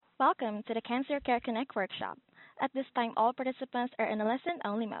welcome to the Cancer Care Connect workshop. At this time, all participants are in a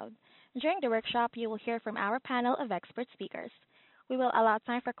listen-only mode. During the workshop, you will hear from our panel of expert speakers. We will allow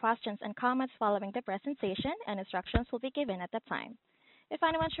time for questions and comments following the presentation, and instructions will be given at that time. If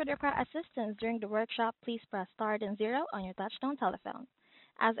anyone should require assistance during the workshop, please press star then zero on your touchtone telephone.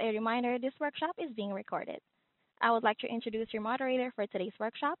 As a reminder, this workshop is being recorded. I would like to introduce your moderator for today's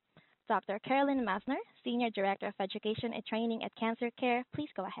workshop, Dr. Carolyn Massner, Senior Director of Education and Training at Cancer Care. Please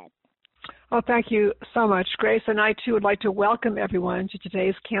go ahead. Well, thank you so much, Grace. And I, too, would like to welcome everyone to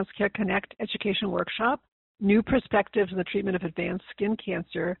today's Cancer Care Connect Education Workshop, New Perspectives in the Treatment of Advanced Skin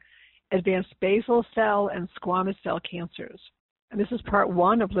Cancer, Advanced Basal Cell and Squamous Cell Cancers. And this is part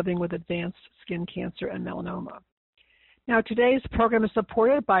one of Living with Advanced Skin Cancer and Melanoma. Now, today's program is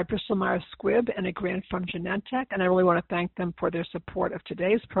supported by Bristol Myers Squibb and a grant from Genentech, and I really want to thank them for their support of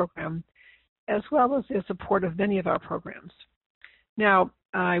today's program, as well as their support of many of our programs. Now,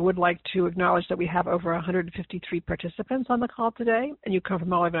 I would like to acknowledge that we have over 153 participants on the call today, and you come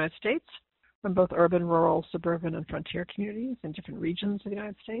from all over the United States, from both urban, rural, suburban, and frontier communities in different regions of the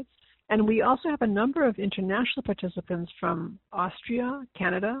United States. And we also have a number of international participants from Austria,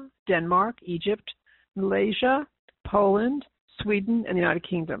 Canada, Denmark, Egypt, Malaysia, Poland, Sweden, and the United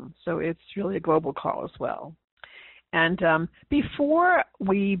Kingdom. So it's really a global call as well. And before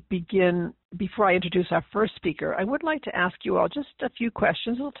I introduce our first speaker, I would like to ask you all just a few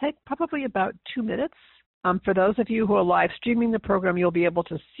questions. It'll take probably about 2 minutes. For those of you who are live streaming the program, you'll be able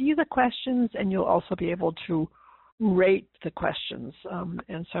to see the questions, and you'll also be able to rate the questions.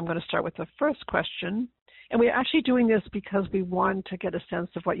 And so I'm going to start with the first question. And we're actually doing this because we want to get a sense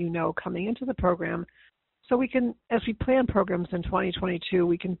of what you know coming into the program, so we can, as we plan programs in 2022,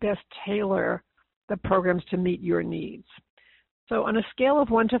 we can best tailor the programs to meet your needs. So on a scale of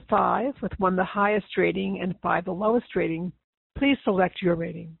 1 to 5, with 1 the highest rating and 5 the lowest rating, please select your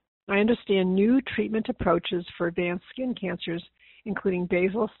rating. I understand new treatment approaches for advanced skin cancers, including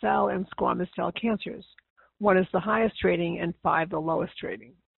basal cell and squamous cell cancers. 1 is the highest rating and 5 the lowest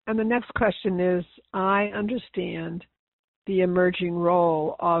rating. And the next question is, I understand the emerging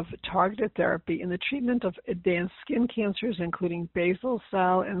role of targeted therapy in the treatment of advanced skin cancers, including basal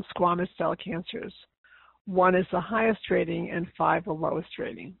cell and squamous cell cancers. 1 is the highest rating and 5 the lowest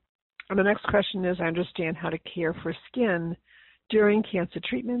rating. And the next question is, I understand how to care for skin during cancer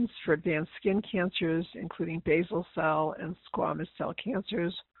treatments for advanced skin cancers, including basal cell and squamous cell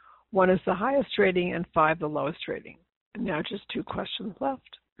cancers. 1 is the highest rating and 5 the lowest rating. And now just 2 questions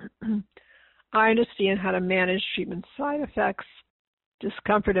left. I understand how to manage treatment side effects,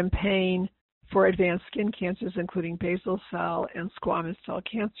 discomfort and pain for advanced skin cancers, including basal cell and squamous cell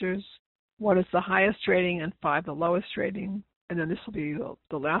cancers. 1 is the highest rating and 5 the lowest rating. And then this will be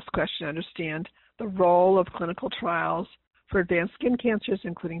the last question. I understand the role of clinical trials for advanced skin cancers,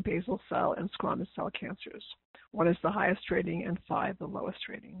 including basal cell and squamous cell cancers. 1 is the highest rating and 5 the lowest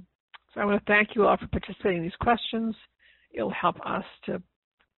rating. So I want to thank you all for participating in these questions. It'll help us to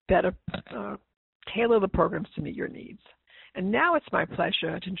better tailor the programs to meet your needs. And now it's my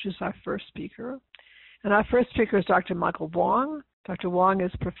pleasure to introduce our first speaker. And our first speaker is Dr. Michael Wong. Dr. Wong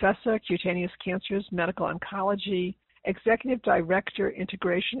is Professor, Cutaneous Cancers, Medical Oncology, Executive Director,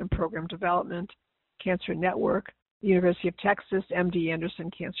 Integration and Program Development, Cancer Network, University of Texas, MD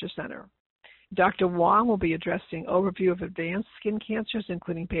Anderson Cancer Center. Dr. Wong will be addressing overview of advanced skin cancers,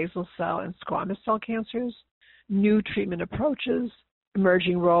 including basal cell and squamous cell cancers, new treatment approaches,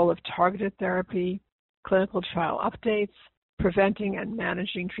 emerging role of targeted therapy, clinical trial updates, preventing and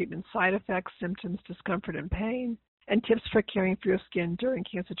managing treatment side effects, symptoms, discomfort, and pain, and tips for caring for your skin during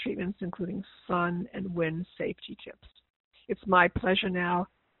cancer treatments, including sun and wind safety tips. It's my pleasure now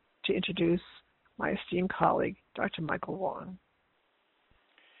to introduce my esteemed colleague, Dr. Michael Wong.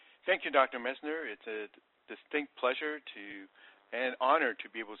 Thank you, Dr. Messner. It's a distinct pleasure and honor to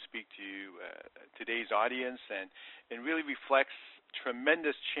be able to speak to today's audience, and really reflects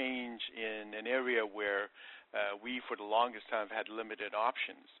tremendous change in an area where we, for the longest time, had limited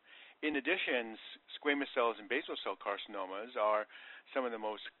options. In addition, squamous cells and basal cell carcinomas are some of the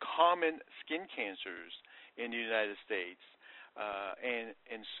most common skin cancers in the United States.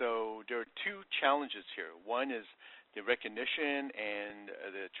 And so there are 2 challenges here. One is the recognition and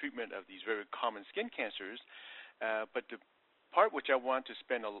the treatment of these very common skin cancers. But the part which I want to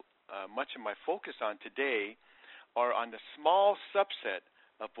spend much of my focus on today are on the small subset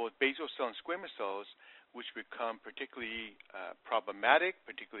of both basal cell and squamous cells, which become particularly problematic,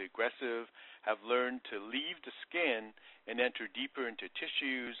 particularly aggressive, have learned to leave the skin and enter deeper into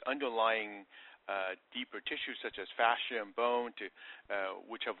tissues, underlying deeper tissues such as fascia and bone,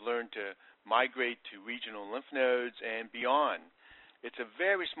 which have learned to migrate to regional lymph nodes and beyond. it's a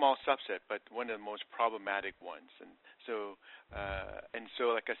very small subset, but one of the most problematic ones. And so,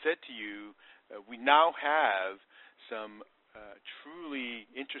 like I said to you, we now have some truly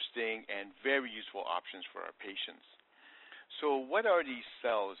interesting and very useful options for our patients. So what are these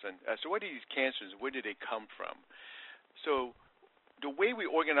cells, and so what are these cancers? Where do they come from? So the way we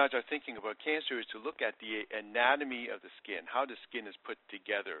organize our thinking about cancer is to look at the anatomy of the skin, how the skin is put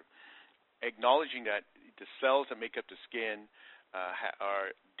together, acknowledging that the cells that make up the skin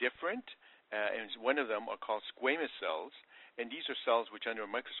are different, and one of them are called squamous cells, and these are cells which under a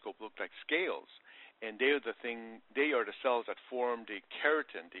microscope look like scales, and they are the cells that form the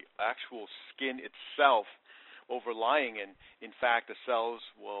keratin, the actual skin itself overlying, and in fact the cells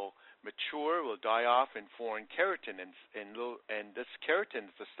will mature, will die off and form keratin, and this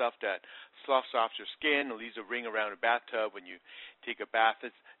keratin is the stuff that sloughs off your skin and leaves a ring around a bathtub when you take a bath.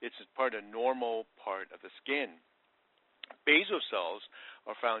 It's part of the normal part of the skin. Basal cells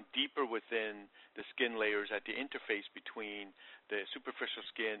are found deeper within the skin layers at the interface between the superficial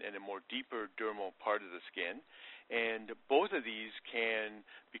skin and the more deeper dermal part of the skin, and both of these can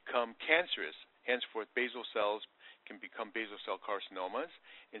become cancerous. Henceforth, basal cells can become basal cell carcinomas,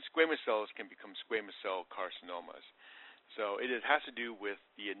 and squamous cells can become squamous cell carcinomas. So it has to do with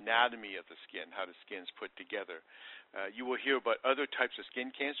the anatomy of the skin, how the skin is put together. You will hear about other types of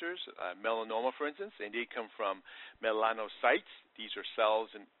skin cancers, melanoma, for instance, and they come from melanocytes. These are cells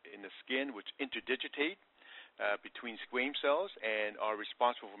in the skin which interdigitate between squamous cells and are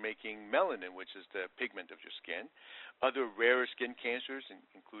responsible for making melanin, which is the pigment of your skin. Other rarer skin cancers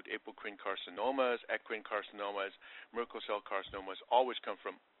include apocrine carcinomas, eccrine carcinomas, Merkel cell carcinomas, always come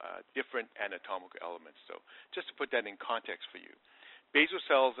from different anatomical elements. So just to put that in context for you. Basal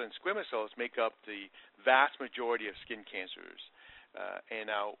cells and squamous cells make up the vast majority of skin cancers. And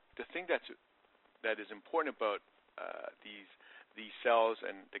now the thing that is important about these cells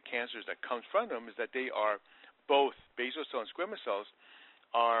and the cancers that comes from them is that they are both basal cell and squamous cells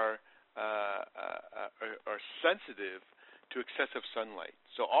are sensitive to excessive sunlight.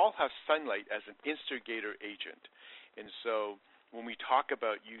 So all have sunlight as an instigator agent. And so when we talk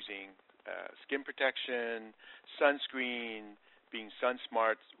about using skin protection, sunscreen, being sun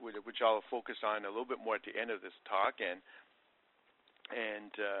smart, which I'll focus on a little bit more at the end of this talk, and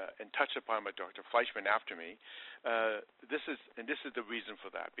touched upon by Dr. Fleischman after me. This is the reason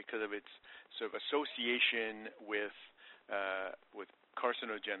for that, because of its sort of association with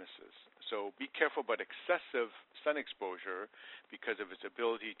carcinogenesis. So be careful about excessive sun exposure because of its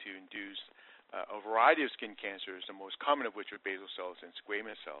ability to induce a variety of skin cancers, the most common of which are basal cells and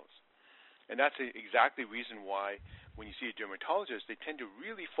squamous cells. And that's exactly the reason why when you see a dermatologist, they tend to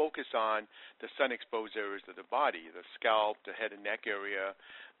really focus on the sun-exposed areas of the body, the scalp, the head and neck area,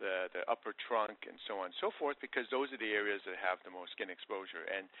 the upper trunk, and so on and so forth, because those are the areas that have the most skin exposure.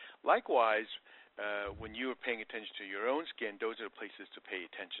 And likewise, when you are paying attention to your own skin, those are the places to pay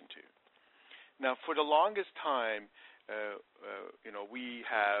attention to. Now, for the longest time, we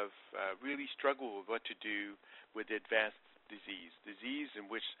have really struggled with what to do with advanced disease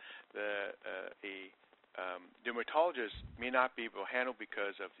in which a dermatologist may not be able to handle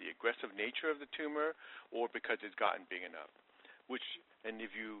because of the aggressive nature of the tumor or because it's gotten big enough. And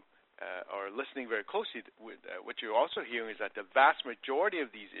if you are listening very closely, what you're also hearing is that the vast majority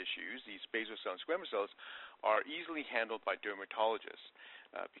of these issues, these basal cell and squamous cells, are easily handled by dermatologists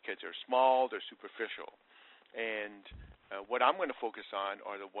because they're small, they're superficial. And what I'm going to focus on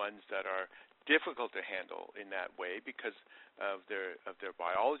are the ones that are difficult to handle in that way because of their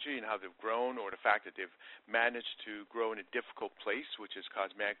biology and how they've grown, or the fact that they've managed to grow in a difficult place, which is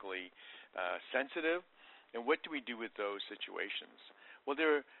cosmetically sensitive. And what do we do with those situations? Well,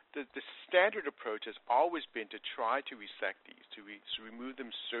 the standard approach has always been to try to resect these, to remove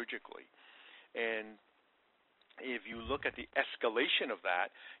them surgically. And if you look at the escalation of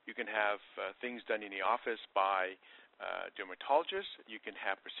that, you can have things done in the office by dermatologists. You can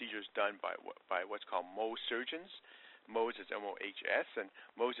have procedures done by what's called Mohs surgeons. Mohs is M-O-H-S, and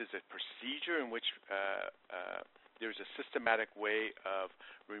Mohs is a procedure in which there's a systematic way of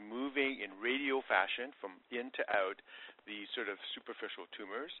removing in radial fashion from in to out the sort of superficial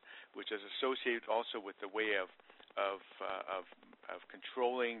tumors, which is associated also with the way of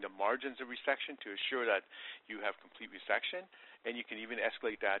controlling the margins of resection to assure that you have complete resection. And you can even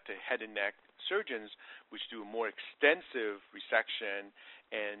escalate that to head and neck surgeons, which do a more extensive resection.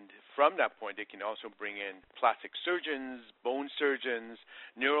 And from that point, they can also bring in plastic surgeons, bone surgeons,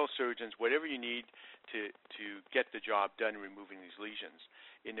 neurosurgeons, whatever you need to get the job done removing these lesions.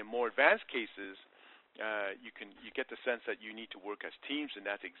 In the more advanced cases, you get the sense that you need to work as teams, and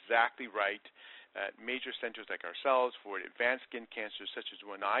that's exactly right. At major centers like ourselves, for advanced skin cancers such as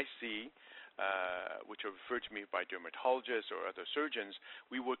one I see, which are referred to me by dermatologists or other surgeons,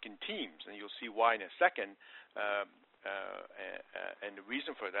 we work in teams, and you'll see why in a second. And the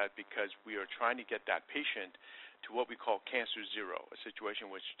reason for that, because we are trying to get that patient to what we call cancer zero, a situation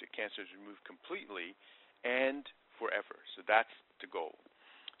in which the cancer is removed completely and forever. So that's the goal.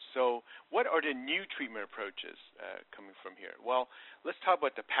 So what are the new treatment approaches coming from here? Well, let's talk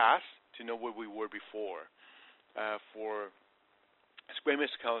about the past to know where we were before. For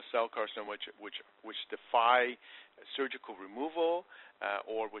squamous cell carcinoma, which defy surgical removal,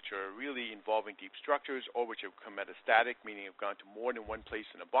 or which are really involving deep structures, or which have become metastatic, meaning have gone to more than one place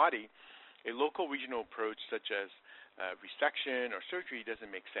in the body, a local regional approach such as resection or surgery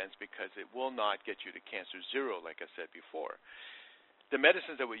doesn't make sense because it will not get you to cancer zero, like I said before. The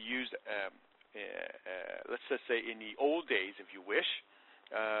medicines that were used, let's just say in the old days, if you wish,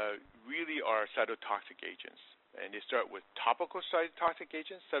 really are cytotoxic agents. And they start with topical cytotoxic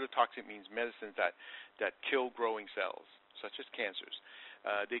agents. Cytotoxic means medicines that kill growing cells, such as cancers.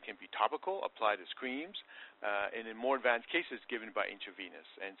 They can be topical, applied as creams, and in more advanced cases, given by intravenous.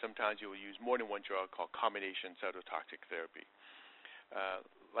 And sometimes you will use more than one drug called combination cytotoxic therapy.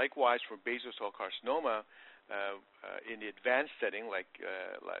 Likewise, for basal cell carcinoma, in the advanced setting, like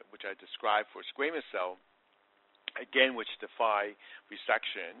which I described for squamous cell, again, which defy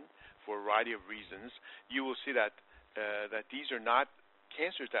resection for a variety of reasons, you will see that these are not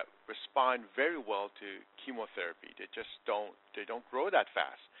cancers that respond very well to chemotherapy. They just don't grow that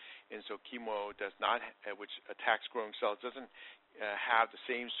fast, and so chemo does not, which attacks growing cells, doesn't have the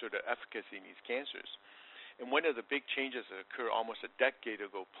same sort of efficacy in these cancers. And one of the big changes that occurred almost a decade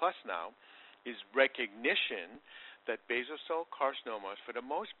ago plus now is recognition that basal cell carcinomas, for the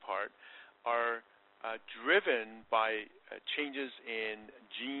most part, are driven by changes in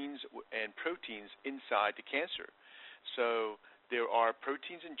genes and proteins inside the cancer. So there are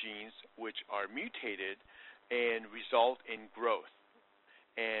proteins and genes which are mutated and result in growth.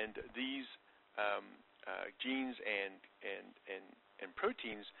 And these genes and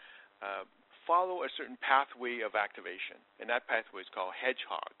proteins follow a certain pathway of activation, and that pathway is called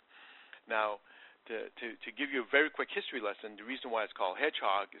hedgehog. Now, to give you a very quick history lesson, the reason why it's called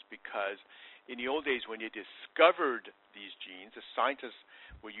hedgehog is because in the old days when they discovered these genes, the scientists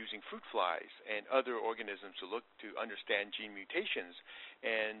were using fruit flies and other organisms to understand gene mutations.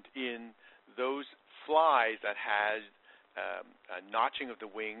 And in those flies that had a notching of the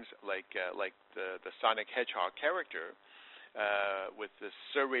wings like the Sonic Hedgehog character with this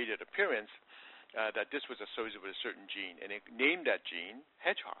serrated appearance, that this was associated with a certain gene, and it named that gene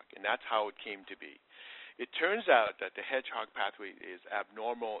hedgehog, and that's how it came to be. It turns out that the hedgehog pathway is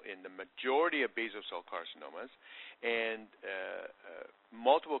abnormal in the majority of basal cell carcinomas, and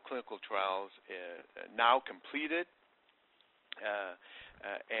multiple clinical trials now completed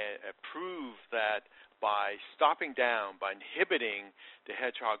prove that by stopping down, by inhibiting the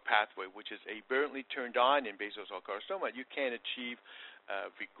hedgehog pathway, which is aberrantly turned on in basal cell carcinoma, you can achieve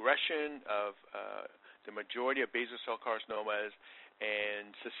regression of the majority of basal cell carcinomas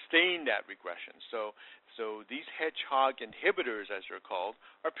and sustain that regression. So these hedgehog inhibitors, as they're called,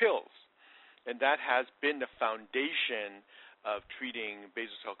 are pills. And that has been the foundation of treating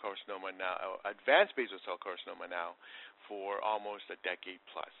basal cell carcinoma now, advanced basal cell carcinoma now, for almost a decade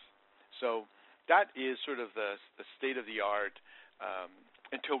plus. So that is sort of the state of the art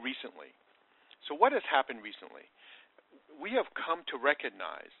until recently. So what has happened recently? We have come to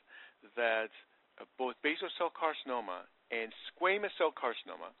recognize that both basal cell carcinoma and squamous cell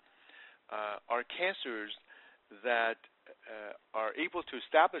carcinoma are cancers that are able to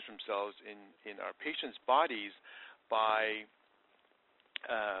establish themselves in our patients' bodies by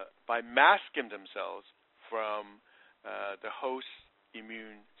masking themselves from the host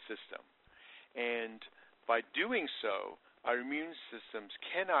immune system. And by doing so, our immune systems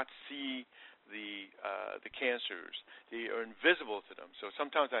cannot see the cancers. They are invisible to them. So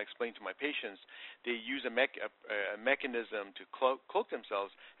sometimes I explain to my patients they use a mechanism to cloak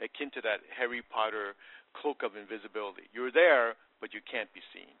themselves akin to that Harry Potter cloak of invisibility. You're there, but you can't be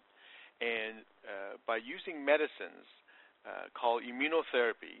seen. And by using medicines called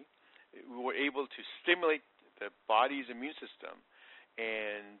immunotherapy, we were able to stimulate the body's immune system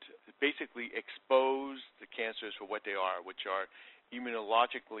and basically expose the cancers for what they are, which are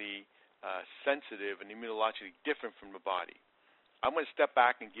immunologically sensitive and immunologically different from the body. I'm going to step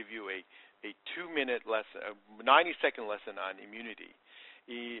back and give you a 2-minute lesson, a 90-second lesson on immunity.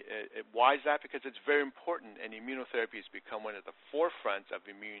 why is that? Because it's very important, and immunotherapy has become one of the forefronts of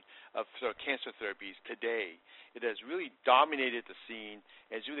cancer therapies today. It has really dominated the scene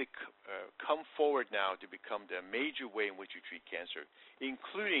and has really come forward now to become the major way in which you treat cancer,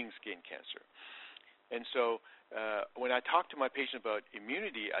 including skin cancer. And so when I talk to my patients about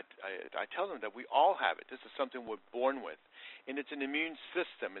immunity, I tell them that we all have it. This is something we're born with. And it's an immune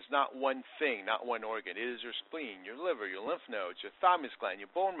system. It's not one thing, not one organ. It is your spleen, your liver, your lymph nodes, your thymus gland, your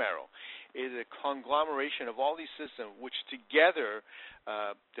bone marrow. It is a conglomeration of all these systems which together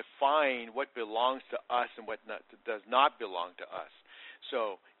define what belongs to us and what does not belong to us.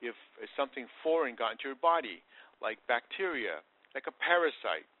 So if something foreign got into your body, like bacteria, like a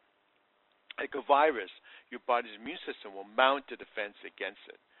parasite, like a virus, your body's immune system will mount a defense against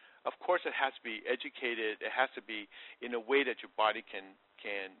it. Of course, it has to be educated. It has to be in a way that your body can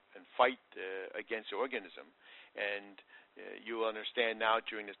fight against the organism. And you will understand now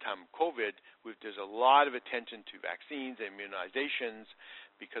during this time of COVID, there's a lot of attention to vaccines and immunizations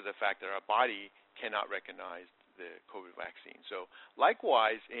because of the fact that our body cannot recognize the COVID vaccine. So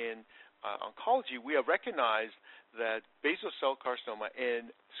likewise, in oncology, we have recognized that basal cell carcinoma and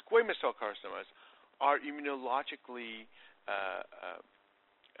squamous cell carcinomas are immunologically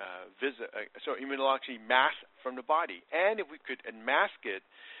immunologically masked from the body. And if we could unmask it,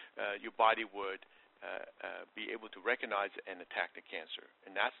 your body would be able to recognize it and attack the cancer.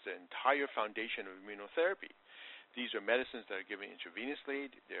 And that's the entire foundation of immunotherapy. These are medicines that are given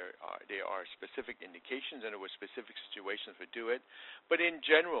intravenously. They are specific indications, and there were specific situations to do it. But in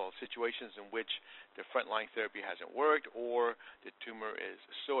general, situations in which the frontline therapy hasn't worked, or the tumor is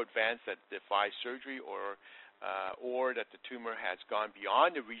so advanced that it defies surgery, or that the tumor has gone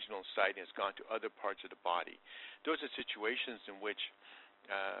beyond the regional site and has gone to other parts of the body. Those are situations in which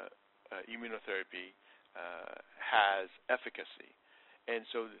immunotherapy has efficacy. And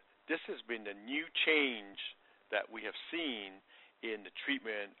so this has been the new change that we have seen in the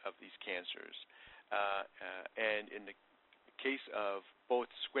treatment of these cancers. And in the case of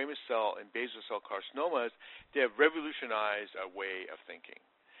both squamous cell and basal cell carcinomas, they have revolutionized our way of thinking.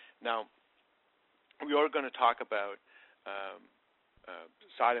 Now, we are going to talk about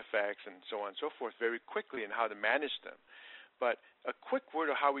side effects and so on and so forth very quickly and how to manage them. But a quick word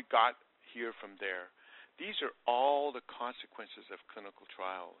of how we got here from there. These are all the consequences of clinical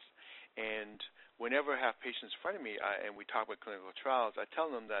trials. And whenever I have patients in front of me and we talk about clinical trials, I tell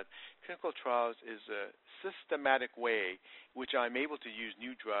them that clinical trials is a systematic way in which I'm able to use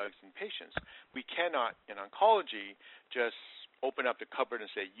new drugs in patients. We cannot, in oncology, just open up the cupboard and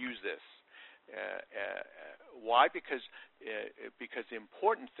say, use this. Why? Because the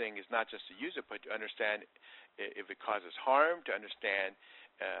important thing is not just to use it, but to understand if it causes harm, to understand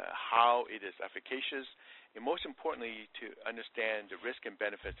how it is efficacious, and most importantly, to understand the risk and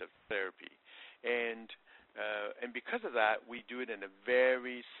benefits of therapy. And because of that, we do it in a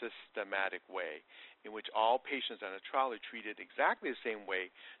very systematic way in which all patients on a trial are treated exactly the same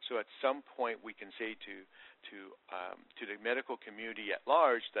way. So at some point we can say to the medical community at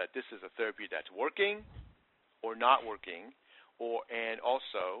large that this is a therapy that's working or not working, and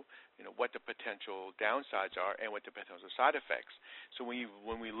also what the potential downsides are and what the potential side effects. So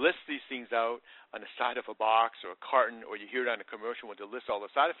when we list these things out on the side of a box or a carton, or you hear it on a commercial when they list all the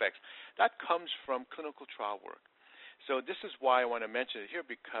side effects, that comes from clinical trial work. So this is why I want to mention it here,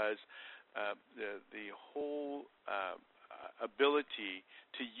 because the whole ability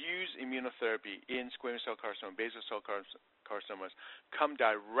to use immunotherapy in squamous cell carcinoma, basal cell carcinomas, come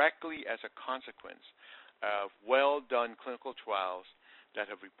directly as a consequence of well-done clinical trials that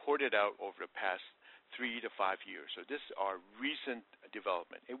have reported out over the past 3 to 5 years. So this is our recent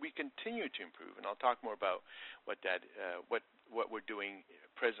development, and we continue to improve. And I'll talk more about what we're doing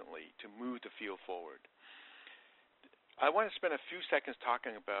presently to move the field forward. I want to spend a few seconds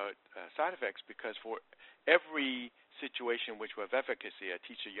talking about side effects, because for every situation in which we have efficacy, I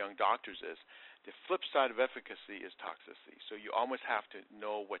teach the young doctors is the flip side of efficacy is toxicity. So you almost have to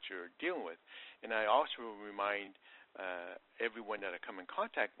know what you're dealing with. And I also remind everyone that I come in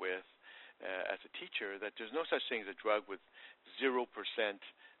contact with as a teacher that there's no such thing as a drug with 0%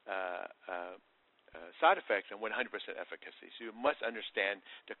 side effects and 100% efficacy. So you must understand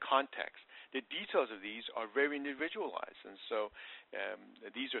the context. The details of these are very individualized, and so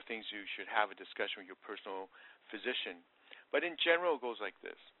these are things you should have a discussion with your personal physician. But in general, it goes like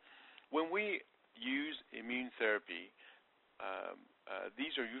this. When we use immune therapy,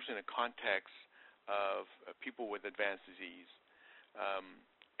 these are usually in a context of people with advanced disease.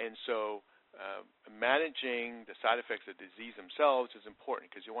 And so managing the side effects of the disease themselves is important,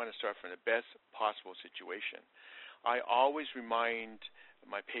 because you want to start from the best possible situation. I always remind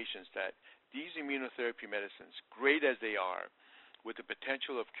my patients that these immunotherapy medicines, great as they are, with the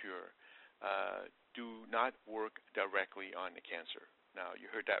potential of cure, do not work directly on the cancer. Now,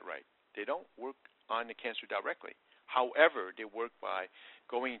 you heard that right. They don't work on the cancer directly. However, they work by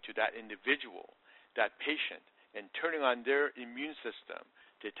going to that individual, that patient, and turning on their immune system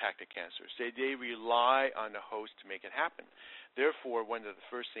to attack the cancer. So they rely on the host to make it happen. Therefore, one of the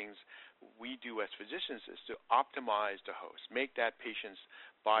first things we do as physicians is to optimize the host, make that patient's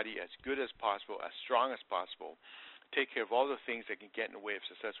body as good as possible, as strong as possible, take care of all the things that can get in the way of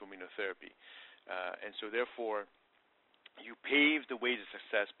successful immunotherapy. And so therefore, you pave the way to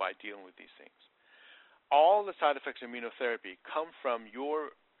success by dealing with these things. All the side effects of immunotherapy come from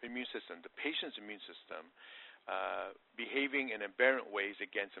your immune system, the patient's immune system, behaving in aberrant ways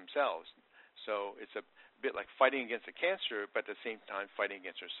against themselves. So it's a bit like fighting against the cancer, but at the same time fighting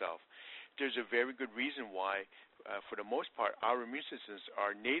against yourself. There's a very good reason why, for the most part, our immune systems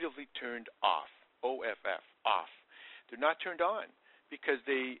are natively turned off, OFF, off. They're not turned on because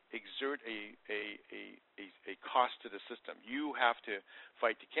they exert a cost to the system. You have to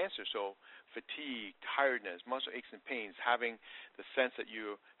fight the cancer. So fatigue, tiredness, muscle aches and pains, having the sense that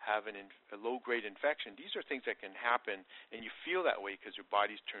you have a low-grade infection, these are things that can happen, and you feel that way because your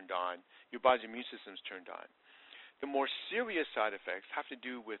body's turned on, your body's immune system's turned on. The more serious side effects have to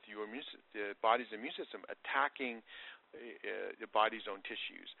do with the body's immune system attacking the body's own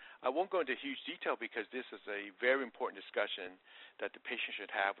tissues. I won't go into huge detail because this is a very important discussion that the patient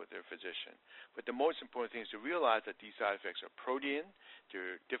should have with their physician. But the most important thing is to realize that these side effects are protean.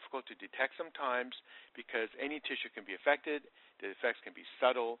 They're difficult to detect sometimes because any tissue can be affected. The effects can be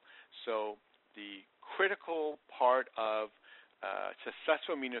subtle. So the critical part of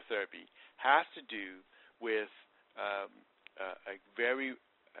successful immunotherapy has to do with a very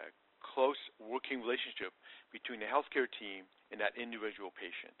close working relationship between the healthcare team and that individual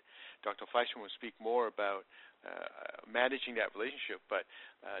patient. Dr. Fleischman will speak more about managing that relationship, but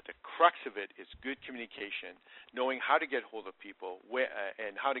the crux of it is good communication, knowing how to get hold of people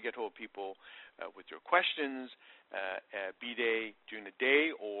and how to get hold of people with your questions, be they during the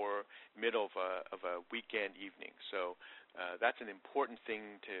day or middle of a weekend evening. So that's an important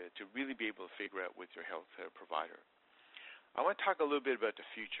thing to really be able to figure out with your health provider. I want to talk a little bit about the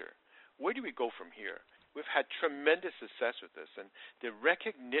future. Where do we go from here? We've had tremendous success with this, and the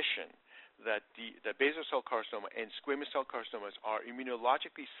recognition that basal cell carcinoma and squamous cell carcinomas are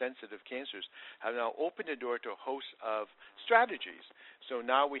immunologically sensitive cancers have now opened the door to a host of strategies. So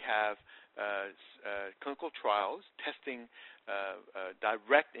now we have clinical trials testing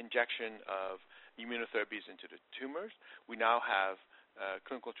direct injection of immunotherapies into the tumors. We now have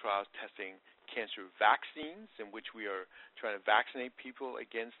clinical trials testing cancer vaccines in which we are trying to vaccinate people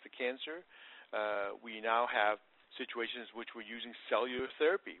against the cancer. We now have situations in which we're using cellular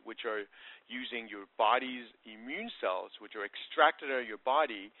therapy, which are using your body's immune cells, which are extracted out of your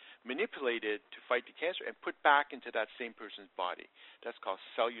body, manipulated to fight the cancer, and put back into that same person's body. That's called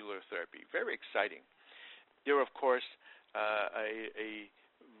cellular therapy. Very exciting. There are, of course, a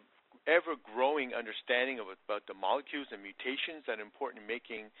ever-growing understanding about the molecules and mutations that are important in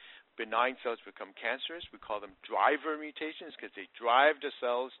making benign cells become cancerous. We call them driver mutations because they drive the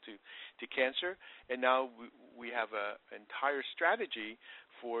cells to cancer. And now we have an entire strategy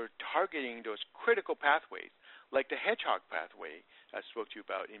for targeting those critical pathways, like the hedgehog pathway I spoke to you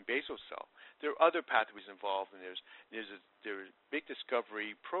about in basal cell. There are other pathways involved, and there's big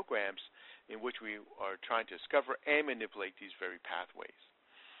discovery programs in which we are trying to discover and manipulate these very pathways.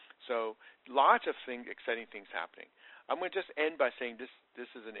 So lots of exciting things happening. I'm going to just end by saying this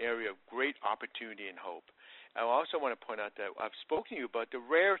is an area of great opportunity and hope. I also want to point out that I've spoken to you about the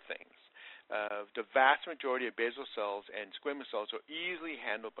rare things. The vast majority of basal cells and squamous cells are easily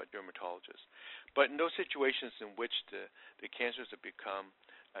handled by dermatologists. But in those situations in which the cancers have become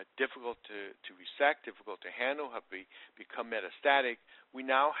difficult to resect, difficult to handle, have become metastatic, we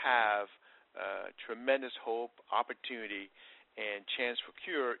now have tremendous hope, opportunity, and chance for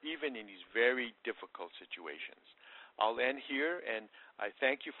cure even in these very difficult situations. I'll end here, and I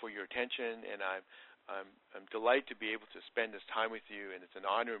thank you for your attention, and I'm delighted to be able to spend this time with you, and it's an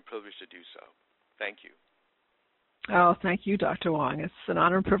honor and privilege to do so. Thank you. Oh, thank you, Dr. Wong. It's an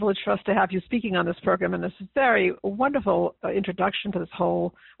honor and privilege for us to have you speaking on this program, and this is a very wonderful introduction to this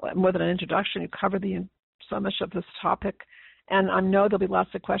whole, more than an introduction, you covered so much of this topic, and I know there'll be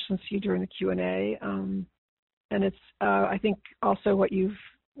lots of questions for you during the Q&A. And it's, I think, also what you've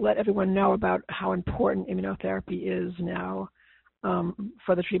let everyone know about how important immunotherapy is now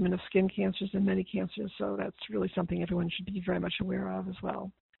for the treatment of skin cancers and many cancers. So that's really something everyone should be very much aware of as well.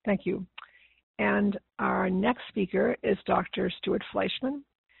 Thank you. And our next speaker is Dr. Stuart Fleischman.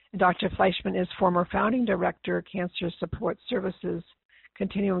 Dr. Fleischman is former founding director, Cancer Support Services,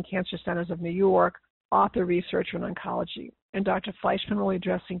 Continuum Cancer Centers of New York, author, researcher in oncology. And Dr. Fleischman will be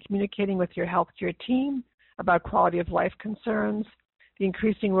addressing communicating with your healthcare team about quality of life concerns, the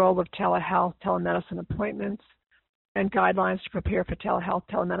increasing role of telehealth, telemedicine appointments, and guidelines to prepare for telehealth,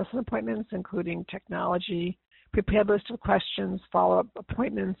 telemedicine appointments, including technology, prepared list of questions, follow-up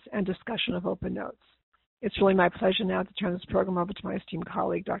appointments, and discussion of open notes. It's really my pleasure now to turn this program over to my esteemed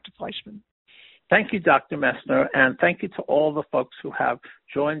colleague, Dr. Fleischman. Thank you, Dr. Messner, and thank you to all the folks who have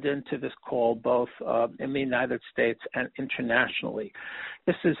joined into this call, both in the United States and internationally.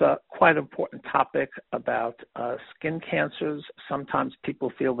 This is a quite important topic about skin cancers. Sometimes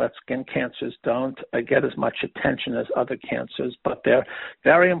people feel that skin cancers don't get as much attention as other cancers, but they're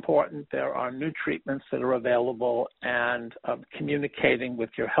very important. There are new treatments that are available, and communicating with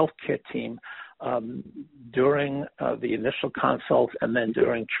your healthcare team during the initial consult and then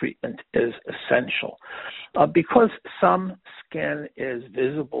during treatment is essential. Because some skin is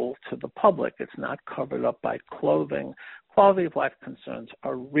visible to the public, it's not covered up by clothing, quality of life concerns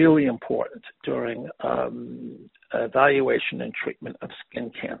are really important during evaluation and treatment of skin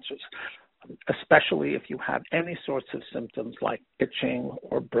cancers, especially if you have any sorts of symptoms like itching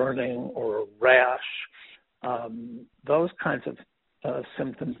or burning or a rash. Those kinds of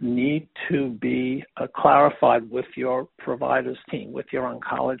symptoms need to be clarified with your provider's team, with your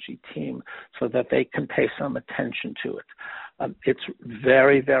oncology team, so that they can pay some attention to it. It's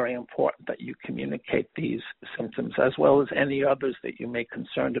very, very important that you communicate these symptoms as well as any others that you may be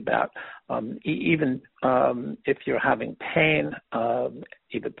concerned about. Even if you're having pain,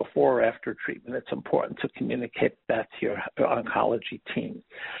 either before or after treatment, it's important to communicate that to your oncology team.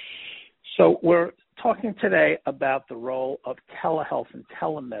 So we're talking today about the role of telehealth and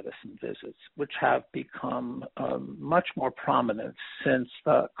telemedicine visits, which have become much more prominent since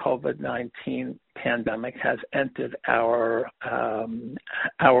the COVID-19 pandemic has entered our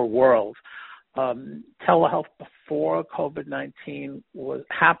world. Telehealth before COVID-19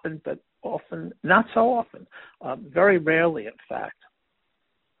 happened, but often, not so often, very rarely, in fact.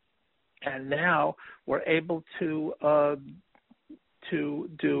 And now we're able to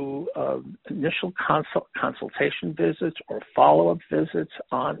do initial consultation visits or follow-up visits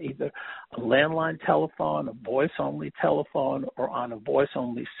on either a landline telephone, a voice-only telephone, or on a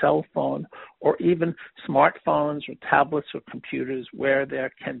voice-only cell phone, or even smartphones or tablets or computers where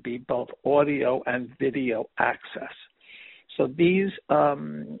there can be both audio and video access. So these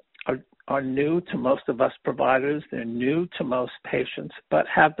are new to most of us providers. They're new to most patients, but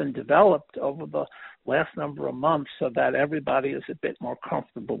have been developed over the last number of months so that everybody is a bit more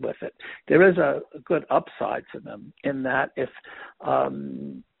comfortable with it. There is a good upside to them in that if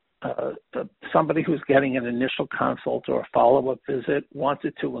somebody who's getting an initial consult or a follow-up visit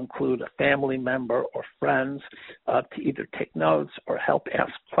wanted to include a family member or friends to either take notes or help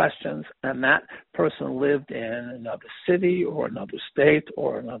ask questions, and that person lived in another city or another state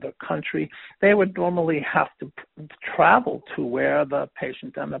or another country, they would normally have to travel to where the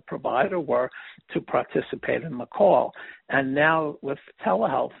patient and the provider were to participate in the call. And now with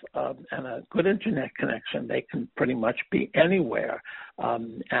telehealth and a good internet connection, they can pretty much be anywhere.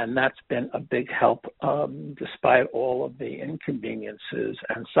 And that's been a big help despite all of the inconveniences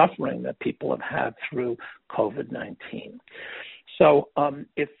and suffering that people have had through COVID-19. So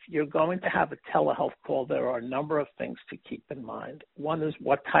if you're going to have a telehealth call, there are a number of things to keep in mind. One is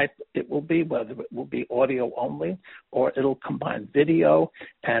what type it will be, whether it will be audio only or it'll combine video.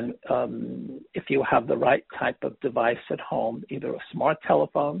 And if you have the right type of device at home, either a smart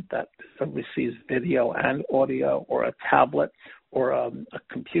telephone that receives video and audio or a tablet or a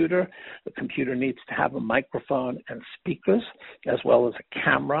computer. The computer needs to have a microphone and speakers, as well as a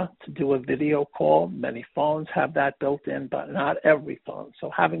camera to do a video call. Many phones have that built in, but not every phone. So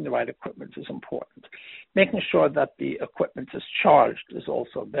having the right equipment is important. Making sure that the equipment is charged is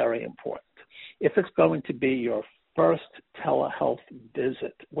also very important. If it's going to be your first telehealth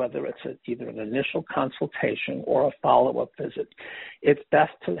visit, whether it's either an initial consultation or a follow-up visit, it's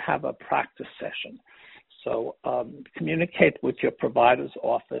best to have a practice session. So communicate with your provider's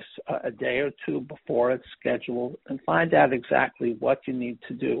office a day or two before it's scheduled and find out exactly what you need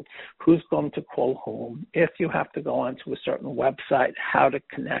to do, who's going to call whom, if you have to go onto a certain website, how to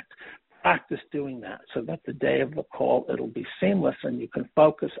connect. Practice doing that so that the day of the call it'll be seamless and you can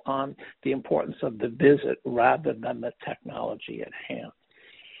focus on the importance of the visit rather than the technology at hand.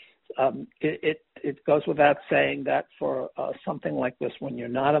 It goes without saying that for something like this, when you're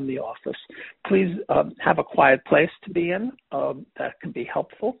not in the office, please have a quiet place to be in. That can be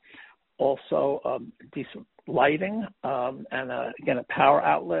helpful. also decent lighting and, again, a power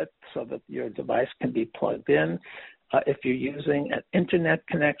outlet so that your device can be plugged in. If you're using an internet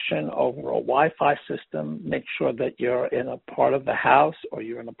connection over a Wi-Fi system, make sure that you're in a part of the house or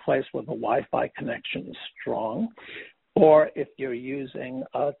you're in a place where the Wi-Fi connection is strong. Or if you're using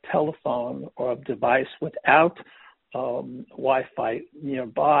a telephone or a device without Wi-Fi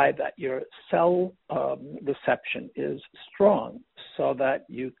nearby, that your cell reception is strong so that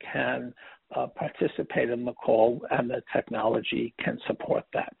you can participate in the call and the technology can support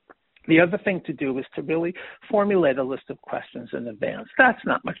that. The other thing to do is to really formulate a list of questions in advance. That's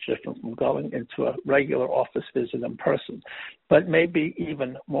not much different from going into a regular office visit in person, but maybe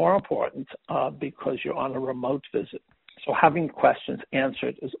even more important because you're on a remote visit. So having questions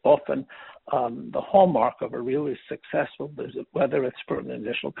answered is often the hallmark of a really successful visit, whether it's for an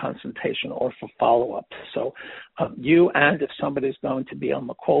initial consultation or for follow-up. So you and if somebody's going to be on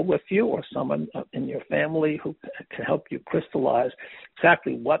the call with you or someone in your family who can help you crystallize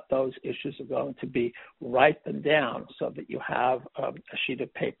exactly what those issues are going to be, write them down so that you have a sheet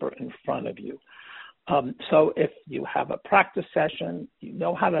of paper in front of you. So if you have a practice session, you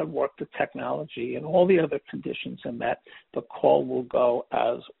know how to work the technology and all the other conditions are met, the call will go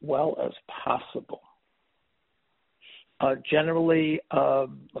as well as possible. Generally,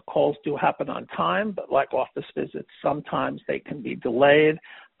 the calls do happen on time, but like office visits, sometimes they can be delayed,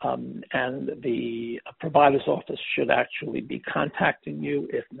 and the provider's office should actually be contacting you.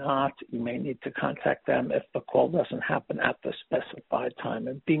 If not, you may need to contact them if the call doesn't happen at the specified time.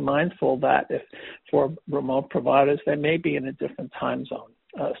 And be mindful that if for remote providers, they may be in a different time zone.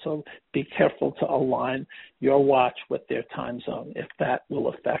 So be careful to align your watch with their time zone if that will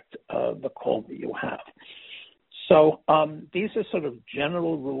affect the call that you have. So these are sort of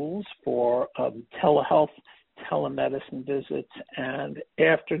general rules for telehealth, telemedicine visits, and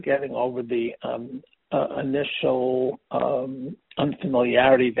after getting over the initial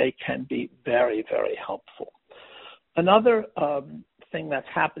unfamiliarity, they can be very, very helpful. Another thing that's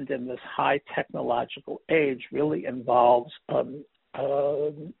happened in this high technological age really involves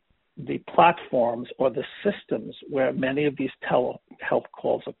the platforms or the systems where many of these telehealth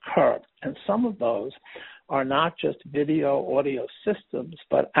calls occur. And some of those are not just video, audio systems,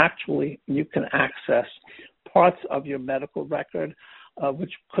 but actually you can access parts of your medical record,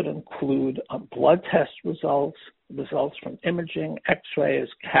 which could include blood test results, results from imaging, x-rays,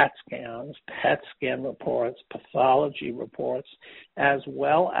 CAT scans, PET scan reports, pathology reports, as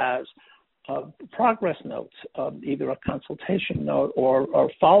well as progress notes, either a consultation note or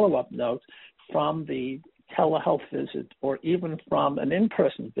follow-up note from the telehealth visit or even from an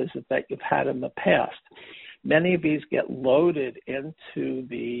in-person visit that you've had in the past. Many of these get loaded into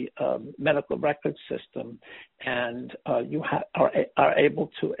the medical record system, and you are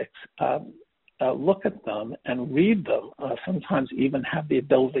able to look at them and read them, sometimes even have the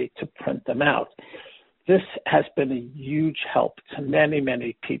ability to print them out. This has been a huge help to many,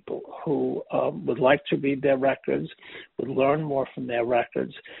 many people who would like to read their records, would learn more from their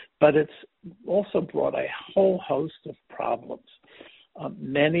records, but it's also brought a whole host of problems.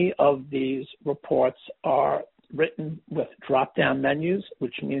 Many of these reports are written with drop-down menus,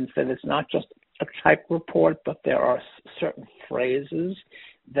 which means that it's not just a type report, but there are certain phrases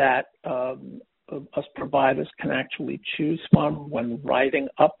that us providers can actually choose from when writing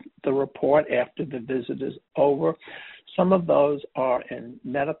up the report after the visit is over. Some of those are in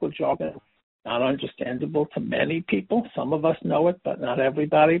medical jargon, not understandable to many people. Some of us know it, but not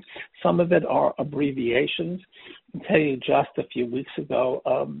everybody. Some of it are abbreviations. I can tell you just a few weeks ago,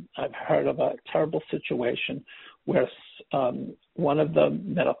 I've heard of a terrible situation where one of the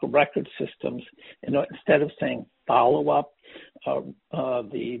medical record systems, instead of saying follow-up,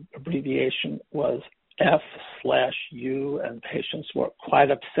 the abbreviation was F/U, and patients were quite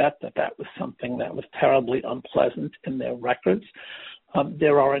upset that was something that was terribly unpleasant in their records.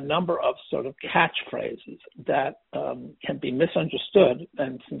 There are a number of sort of catchphrases that can be misunderstood,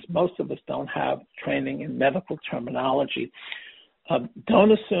 and since most of us don't have training in medical terminology,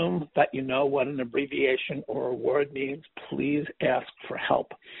 don't assume that you know what an abbreviation or a word means. Please ask for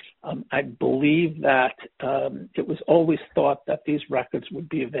help. I believe that it was always thought that these records would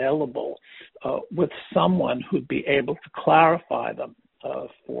be available with someone who'd be able to clarify them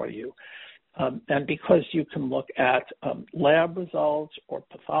for you. And because you can look at lab results or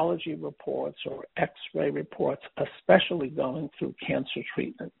pathology reports or x-ray reports, especially going through cancer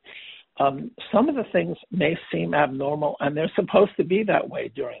treatment, some of the things may seem abnormal, and they're supposed to be that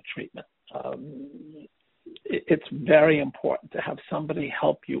way during treatment. It's very important to have somebody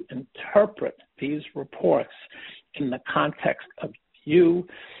help you interpret these reports in the context of you,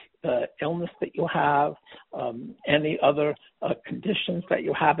 illness that you have, any other conditions that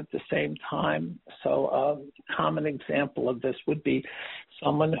you have at the same time. So a common example of this would be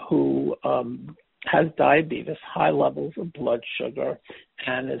someone who has diabetes, high levels of blood sugar,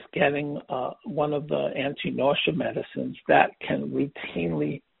 and is getting one of the anti-nausea medicines that can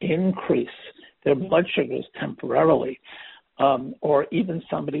routinely increase their blood sugars temporarily. Or even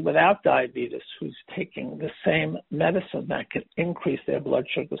somebody without diabetes who's taking the same medicine that can increase their blood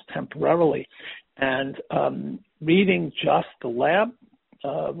sugars temporarily. And reading just the lab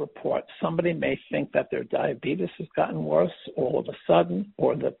report, somebody may think that their diabetes has gotten worse all of a sudden,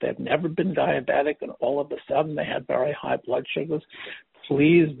 or that they've never been diabetic and all of a sudden they had very high blood sugars.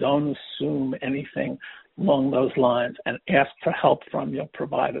 Please don't assume anything along those lines, and ask for help from your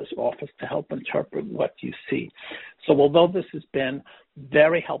provider's office to help interpret what you see. So although this has been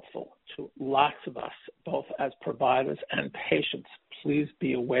very helpful to lots of us, both as providers and patients, please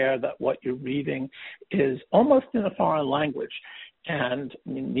be aware that what you're reading is almost in a foreign language, and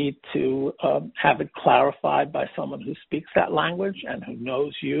you need to have it clarified by someone who speaks that language and who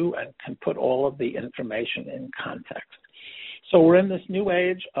knows you and can put all of the information in context. So we're in this new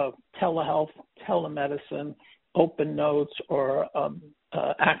age of telehealth, telemedicine, open notes, or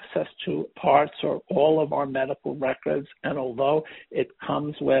access to parts or all of our medical records. And although it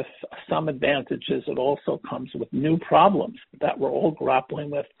comes with some advantages, it also comes with new problems that we're all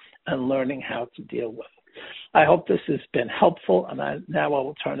grappling with and learning how to deal with. I hope this has been helpful, and now I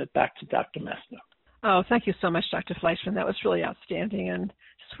will turn it back to Dr. Messner. Oh, thank you so much, Dr. Fleischman. That was really outstanding and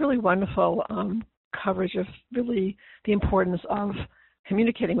just really wonderful coverage of really the importance of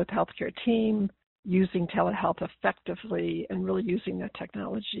communicating with the healthcare team, using telehealth effectively, and really using that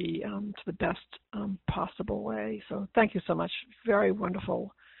technology to the best possible way. So thank you so much. Very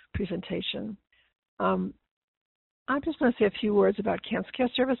wonderful presentation. I'm just going to say a few words about Cancer Care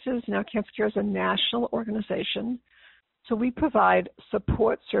Services. Now, Cancer Care is a national organization, so we provide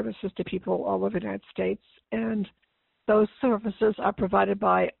support services to people all over the United States, and those services are provided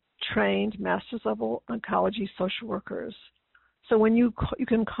by trained master's level oncology social workers. So when you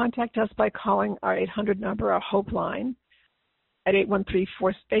can contact us by calling our 800 number, our Hope line, at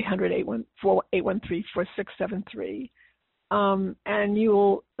 813-4673. And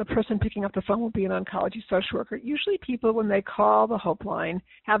the person picking up the phone will be an oncology social worker. Usually people, when they call the Hope line,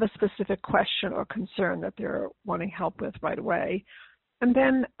 have a specific question or concern that they're wanting help with right away. And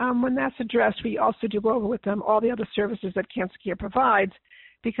then when that's addressed, we also do go over with them all the other services that Cancer Care provides,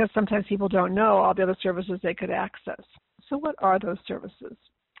 because sometimes people don't know all the other services they could access. So what are those services?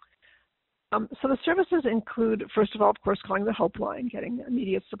 So the services include, first of all, of course, calling the Hope line, getting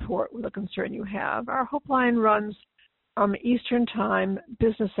immediate support with a concern you have. Our Hope line runs Eastern Time,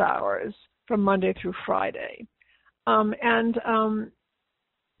 business hours, from Monday through Friday.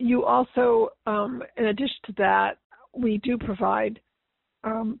 You also, in addition to that, we do provide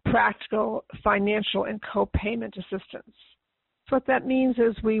practical financial and co-payment assistance. So what that means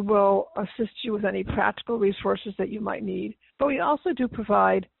is we will assist you with any practical resources that you might need, but we also do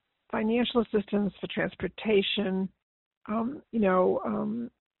provide financial assistance for transportation,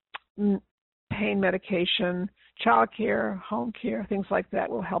 pain medication, child care, home care, things like that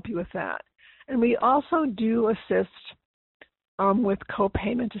will help you with that. And we also do assist with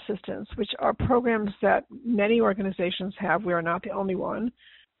co-payment assistance, which are programs that many organizations have. We are not the only one.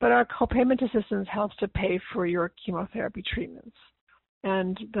 But our co-payment assistance helps to pay for your chemotherapy treatments.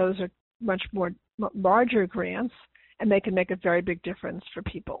 And those are much more larger grants, and they can make a very big difference for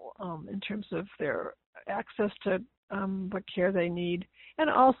people in terms of their access to what care they need,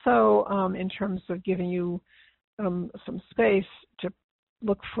 and also in terms of giving you some space to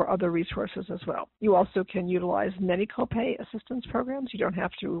look for other resources as well. You also can utilize many co-pay assistance programs. You don't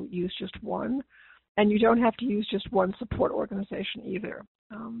have to use just one, and you don't have to use just one support organization either.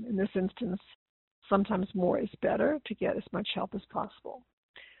 In this instance, sometimes more is better to get as much help as possible.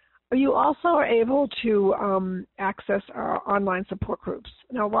 You also are able to access our online support groups.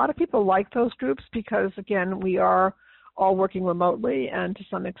 Now, a lot of people like those groups because, again, we are all working remotely and to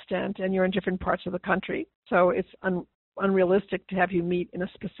some extent, and you're in different parts of the country. So it's unrealistic to have you meet in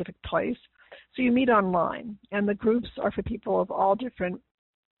a specific place. So you meet online, and the groups are for people of all different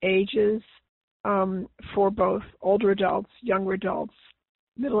ages, for both older adults, younger adults,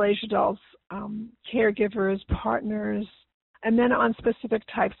 middle-aged adults, caregivers, partners, and then on specific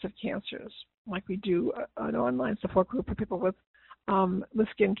types of cancers, like we do an online support group for people with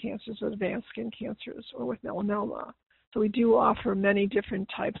skin cancers, with advanced skin cancers, or with melanoma. So we do offer many different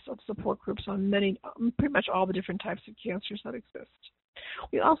types of support groups on pretty much all the different types of cancers that exist.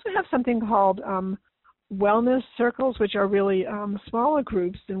 We also have something called wellness circles, which are really smaller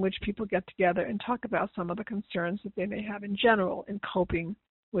groups in which people get together and talk about some of the concerns that they may have in general in coping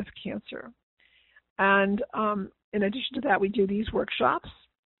with cancer. And in addition to that, we do these workshops,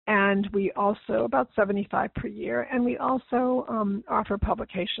 and we also, about 75 per year, and we also offer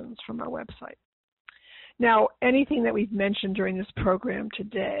publications from our website. Now, anything that we've mentioned during this program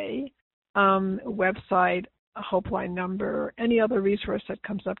today, website, a Hopeline number, any other resource that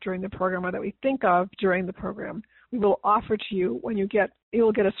comes up during the program or that we think of during the program, we will offer to you when you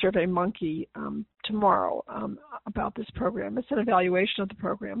will get a SurveyMonkey tomorrow about this program. It's an evaluation of the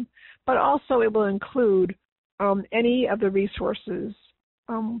program, but also it will include any of the resources,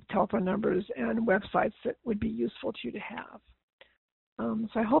 telephone numbers, and websites that would be useful to you to have.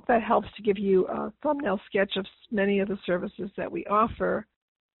 So I hope that helps to give you a thumbnail sketch of many of the services that we offer,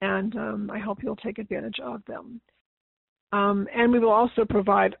 and I hope you'll take advantage of them. And we will also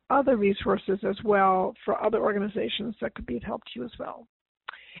provide other resources as well for other organizations that could be of help to you as well.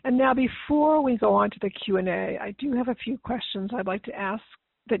 And now before we go on to the Q&A, I do have a few questions I'd like to ask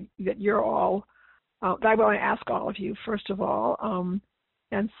that you're all, that I want to ask all of you, first of all.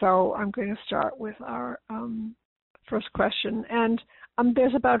 And so I'm going to start with our first question. And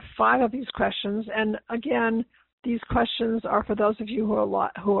there's about 5 of these questions. And again, these questions are for those of you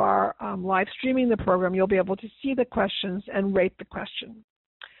who are live streaming the program. You'll be able to see the questions and rate the question.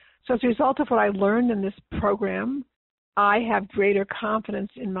 So as a result of what I learned in this program, I have greater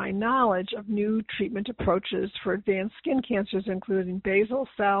confidence in my knowledge of new treatment approaches for advanced skin cancers, including basal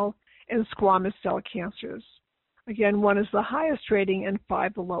cell and squamous cell cancers. Again, 1 is the highest rating and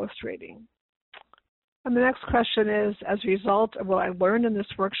 5 the lowest rating. And the next question is, as a result of what I learned in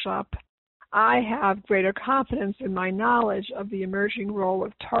this workshop, I have greater confidence in my knowledge of the emerging role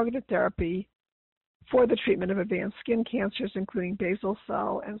of targeted therapy for the treatment of advanced skin cancers, including basal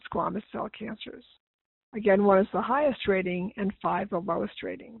cell and squamous cell cancers. Again, 1 is the highest rating and 5 the lowest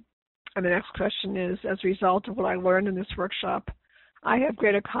rating. And the next question is, as a result of what I learned in this workshop, I have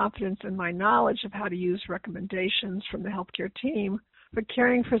greater confidence in my knowledge of how to use recommendations from the healthcare team for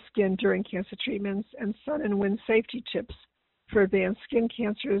caring for skin during cancer treatments and sun and wind safety tips for advanced skin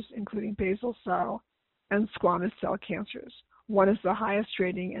cancers, including basal cell and squamous cell cancers. 1 is the highest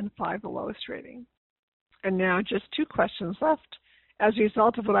rating and 5 the lowest rating. And now just 2 questions left. As a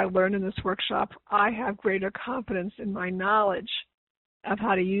result of what I learned in this workshop, I have greater confidence in my knowledge of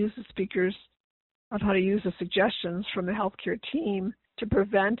how to use the suggestions from the healthcare team to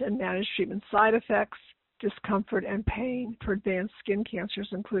prevent and manage treatment side effects, discomfort, and pain for advanced skin cancers,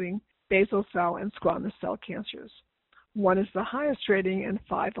 including basal cell and squamous cell cancers. 1 is the highest rating and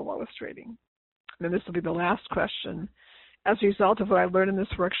 5 the lowest rating. And this will be the last question. As a result of what I learned in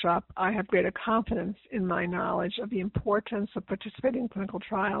this workshop, I have greater confidence in my knowledge of the importance of participating in clinical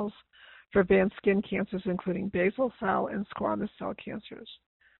trials for advanced skin cancers, including basal cell and squamous cell cancers.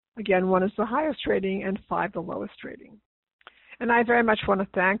 Again, 1 is the highest rating and 5 the lowest rating. And I very much want to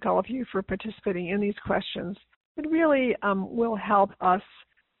thank all of you for participating in these questions. It really will help us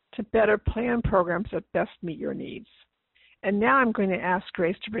to better plan programs that best meet your needs. And now I'm going to ask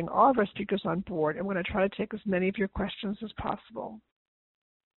Grace to bring all of our speakers on board, and we're going to try to take as many of your questions as possible.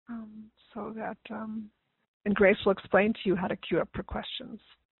 And Grace will explain to you how to queue up for questions.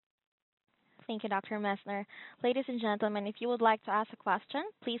 Thank you, Dr. Messner. Ladies and gentlemen, if you would like to ask a question,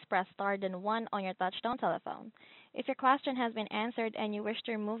 please press star then 1 on your touchtone telephone. If your question has been answered and you wish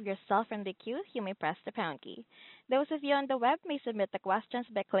to remove yourself from the queue, you may press the pound key. Those of you on the web may submit the questions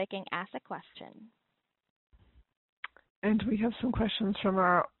by clicking Ask a Question. And we have some questions from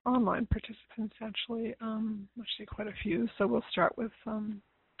our online participants, actually quite a few. So we'll start with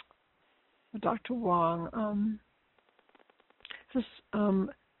Dr. Wong.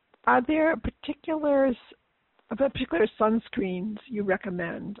 Are there particular sunscreens you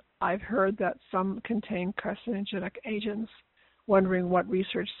recommend? I've heard that some contain carcinogenic agents. Wondering what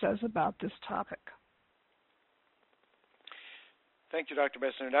research says about this topic. Thank you, Dr.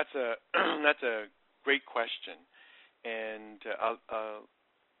 Messner. That's a great question. And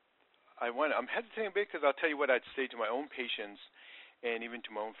I'm hesitating a bit because I'll tell you what I'd say to my own patients and even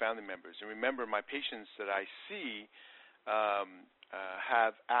to my own family members. And remember, my patients that I see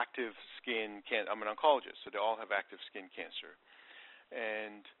have active skin cancer. I'm an oncologist, so they all have active skin cancer.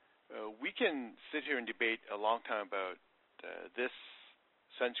 And we can sit here and debate a long time about this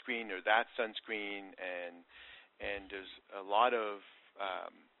sunscreen or that sunscreen, and there's a lot of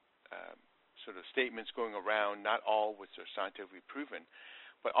sort of statements going around, not all which are scientifically proven.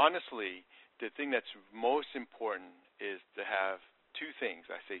 But honestly, the thing that's most important is to have 2 things.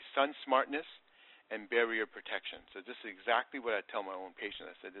 I say sun smartness and barrier protection. So this is exactly what I tell my own patients.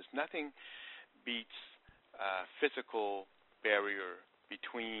 I said there's nothing beats physical barrier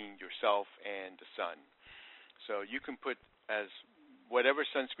between yourself and the sun. So you can put as whatever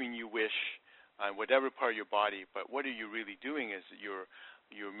sunscreen you wish on whatever part of your body, but what are you really doing is you're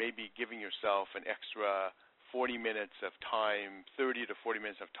maybe giving yourself an extra 40 minutes of time, 30 to 40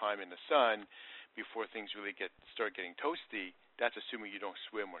 minutes of time in the sun before things really start getting toasty. That's assuming you don't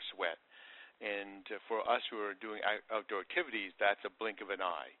swim or sweat. And for us who are doing outdoor activities, that's a blink of an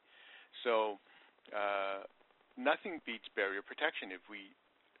eye. So nothing beats barrier protection. If we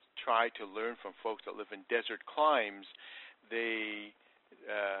try to learn from folks that live in desert climes, they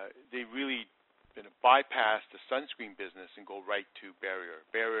really bypass the sunscreen business and go right to barrier.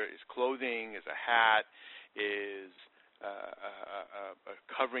 Barrier is clothing, is a hat, is a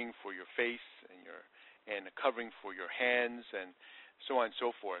covering for your face and a covering for your hands, and so on and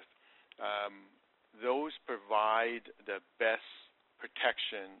so forth. Those provide the best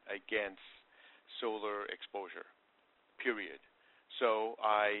protection against solar exposure, period. So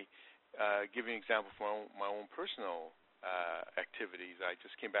I give you an example from my own personal activities. I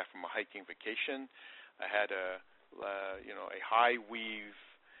just came back from a hiking vacation. I had a high weave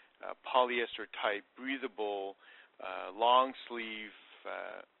polyester type breathable long sleeve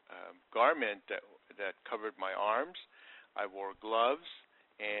garment that covered my arms. I wore gloves,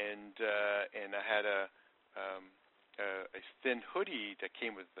 and I had a thin hoodie that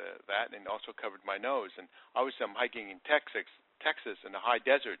came with that, and also covered my nose. And obviously, I'm hiking in Texas in the high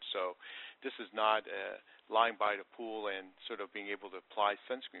desert, so this is not lying by the pool and sort of being able to apply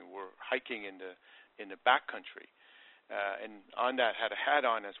sunscreen. We're hiking in the backcountry, and on that had a hat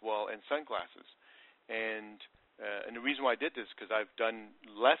on as well and sunglasses. And the reason why I did this is because I've done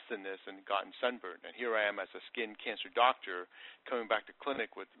less than this and gotten sunburned. And here I am as a skin cancer doctor coming back to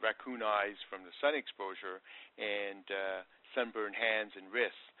clinic with raccoon eyes from the sun exposure and sunburned hands and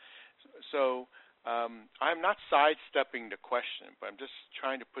wrists. So I'm not sidestepping the question, but I'm just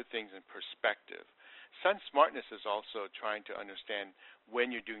trying to put things in perspective. Sun smartness is also trying to understand when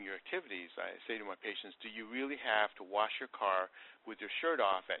you're doing your activities. I say to my patients, do you really have to wash your car with your shirt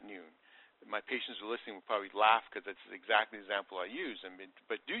off at noon? My patients who are listening will probably laugh because that's exactly the example I use.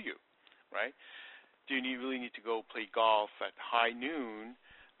 But do you, right? Do you really need to go play golf at high noon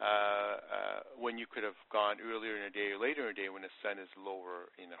when you could have gone earlier in the day or later in the day when the sun is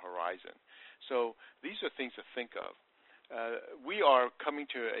lower in the horizon? So these are things to think of. We are coming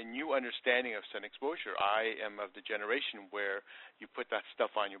to a new understanding of sun exposure. I am of the generation where you put that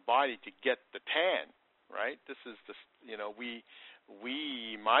stuff on your body to get the tan, right? This is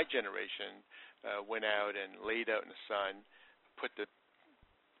my generation, went out and laid out in the sun, put the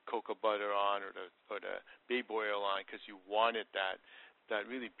cocoa butter on or the baby oil on because you wanted that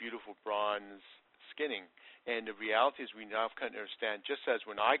really beautiful bronze skinning. And the reality is we now come to understand, just as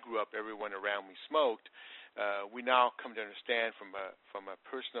when I grew up, everyone around me smoked, we now come to understand from a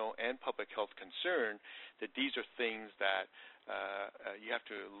personal and public health concern that these are things that you have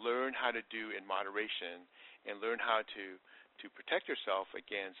to learn how to do in moderation and learn how to protect yourself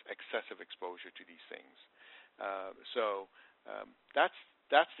against excessive exposure to these things. So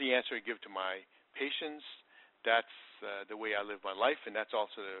that's the answer I give to my patients. That's the way I live my life, and that's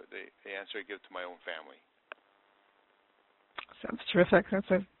also the answer I give to my own family. Sounds terrific.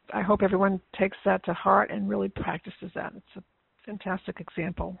 I hope everyone takes that to heart and really practices that. It's a fantastic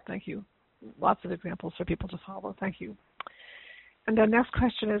example. Thank you. Lots of examples for people to follow. Thank you. And the next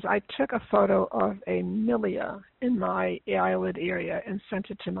question is, I took a photo of a milia in my eyelid area and sent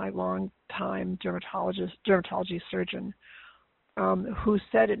it to my longtime dermatology surgeon, who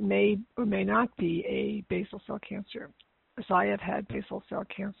said it may or may not be a basal cell cancer, as I have had basal cell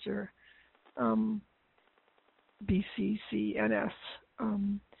cancer, BCCNS.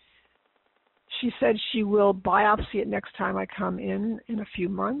 She said she will biopsy it next time I come in a few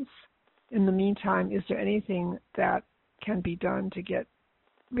months. In the meantime, is there anything that can be done to get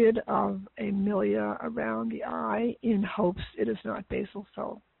rid of a milia around the eye in hopes it is not basal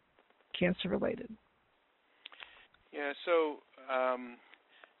cell cancer related? Yeah, so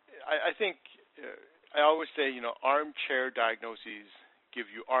I think I always say, armchair diagnoses give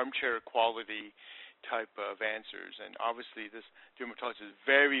you armchair quality type of answers, and obviously this dermatology is a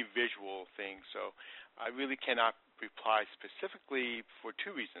very visual thing, so I really cannot reply specifically for two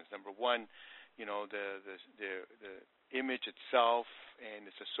reasons. Number one, the image itself and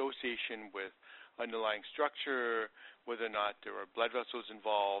its association with underlying structure, whether or not there are blood vessels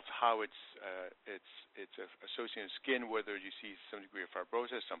involved, how it's associated with skin, whether you see some degree of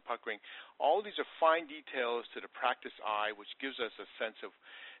fibrosis, some puckering. All these are fine details to the practice eye, which gives us a sense of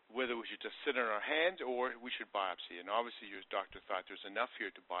whether we should just sit on our hands or we should biopsy. And obviously your doctor thought there's enough here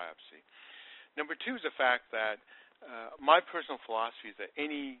to biopsy. Number two is the fact that my personal philosophy is that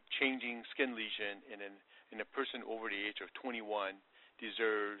any changing skin lesion in a person over the age of 21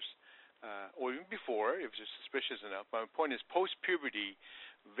 deserves, or even before, if it's suspicious enough. My point is, post-puberty,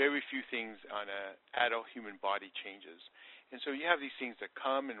 very few things on an adult human body changes. And so you have these things that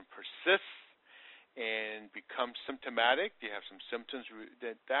come and persist and become symptomatic. You have some symptoms.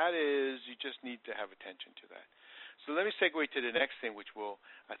 That is, you just need to have attention to that. So let me segue to the next thing, which will,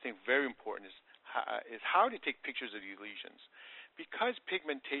 I think, very important, is how to take pictures of these lesions. Because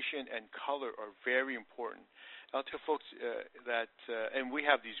pigmentation and color are very important, I'll tell folks that, and we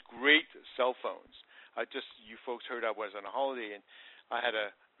have these great cell phones. You folks heard I was on a holiday, and I had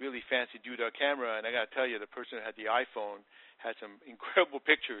a really fancy doodah camera, and I got to tell you, the person who had the iPhone had some incredible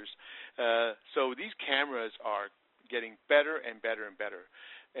pictures. So these cameras are getting better and better and better.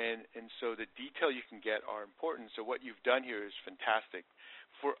 And so the detail you can get are important. So what you've done here is fantastic.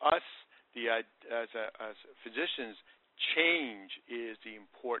 For us, as physicians, change is the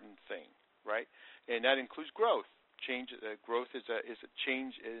important thing, right? And that includes growth. Growth is a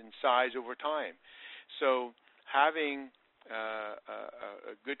change in size over time. So having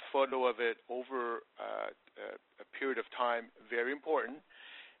a good photo of it over a period of time, very important.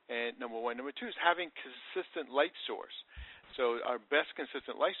 And number one. Number two is having consistent light source. So our best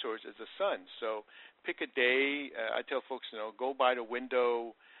consistent light source is the sun. So pick a day. I tell folks, go by the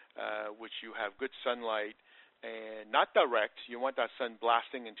window, which you have good sunlight, and not direct. You want that sun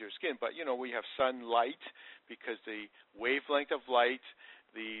blasting into your skin, but we have sunlight because the wavelength of light,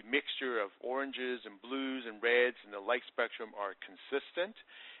 the mixture of oranges and blues and reds and the light spectrum are consistent,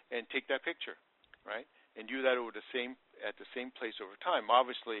 and take that picture, right? And do that at the same place over time.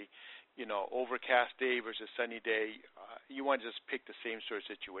 Obviously, overcast day versus sunny day, you want to just pick the same sort of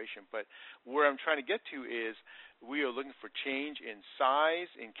situation. But where I'm trying to get to is we are looking for change in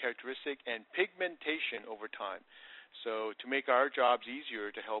size, in characteristic, and pigmentation over time. So to make our jobs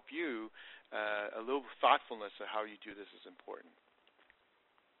easier to help you, a little thoughtfulness of how you do this is important.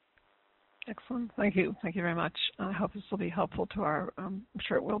 Excellent. Thank you. Thank you very much. I hope this will be helpful to I'm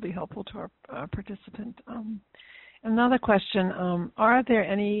sure it will be helpful to our participant. Another question, are there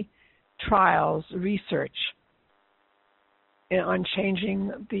any trials, research on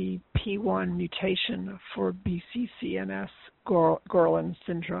changing the P1 mutation for BCCNS Gorlin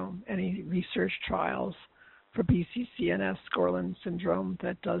syndrome? Any research trials for BCCNS Gorlin syndrome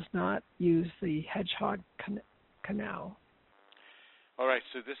that does not use the hedgehog canal? All right,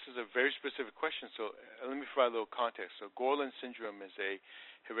 so this is a very specific question, so let me provide a little context. So Gorlin syndrome is a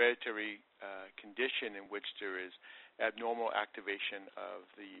hereditary condition in which there is abnormal activation of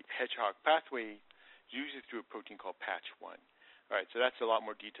the hedgehog pathway, usually through a protein called PATH1. All right, so that's a lot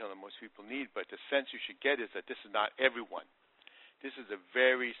more detail than most people need, but the sense you should get is that this is not everyone. This is a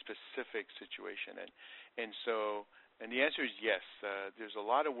very specific situation, and the answer is yes. There's a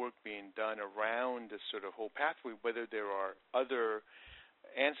lot of work being done around this sort of whole pathway, whether there are other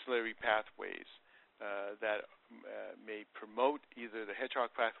ancillary pathways that may promote either the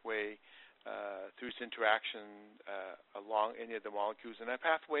hedgehog pathway through its interaction along any of the molecules in that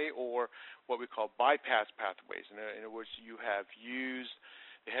pathway, or what we call bypass pathways. In other words, you have used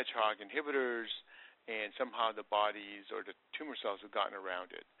the hedgehog inhibitors, and somehow the bodies or the tumor cells have gotten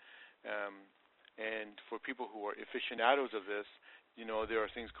around it. And for people who are aficionados of this, there are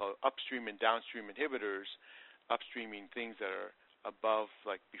things called upstream and downstream inhibitors, upstreaming things that are above,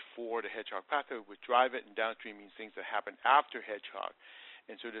 like before the hedgehog pathway would drive it, and downstream means things that happen after hedgehog.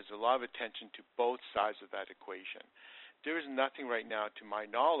 And so there's a lot of attention to both sides of that equation. There is nothing right now, to my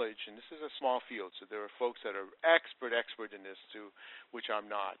knowledge, and this is a small field, so there are folks that are expert in this, too, which I'm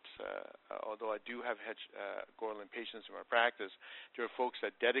not. Although I do have Gorlin patients in my practice, there are folks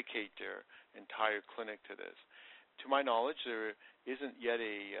that dedicate their entire clinic to this. To my knowledge, there isn't yet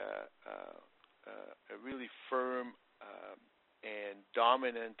a really firm and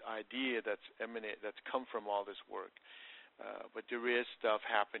dominant idea that's come from all this work. But there is stuff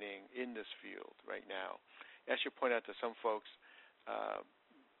happening in this field right now. As you point out, that some folks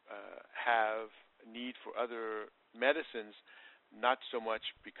have need for other medicines, not so much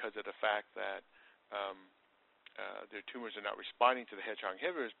because of the fact that their tumors are not responding to the hedgehog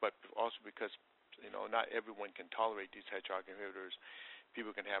inhibitors, but also because not everyone can tolerate these hedgehog inhibitors.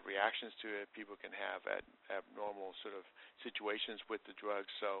 People can have reactions to it. People can have abnormal sort of situations with the drugs.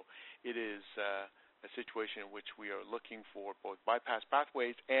 So it is a situation in which we are looking for both bypass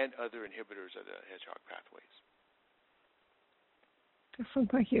pathways and other inhibitors of the hedgehog pathways.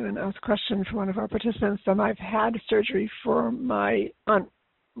 Excellent, thank you. And a question from one of our participants. I've had surgery on my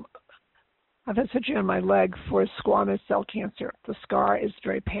leg for squamous cell cancer. The scar is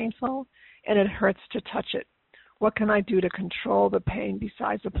very painful, and it hurts to touch it. What can I do to control the pain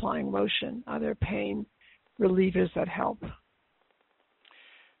besides applying lotion? Are there pain relievers that help?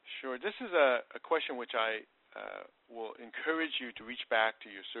 Sure. This is a question which I will encourage you to reach back to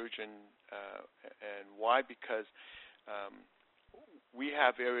your surgeon. And why? Because we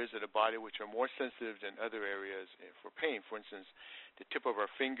have areas of the body which are more sensitive than other areas for pain. For instance, the tip of our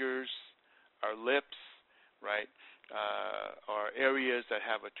fingers, our lips, right, are areas that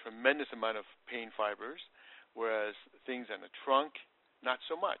have a tremendous amount of pain fibers, whereas things in the trunk, not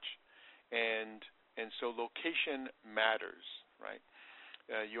so much. And so location matters, right?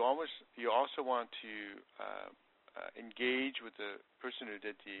 You also want to engage with the person who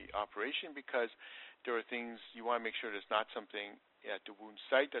did the operation, because there are things you want to make sure there's not something at the wound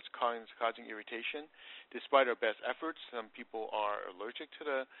site that's causing irritation. Despite our best efforts, some people are allergic to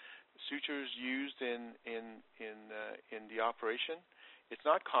the sutures used in the operation. It's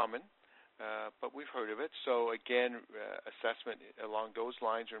not common, but we've heard of it. So again, assessment along those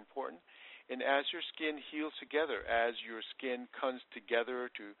lines are important. And as your skin heals together, as your skin comes together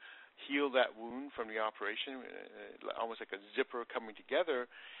to heal that wound from the operation, almost like a zipper coming together,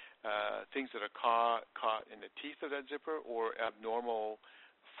 things that are caught in the teeth of that zipper or abnormal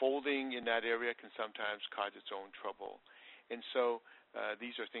folding in that area can sometimes cause its own trouble. And so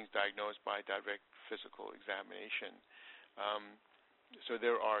these are things diagnosed by direct physical examination. So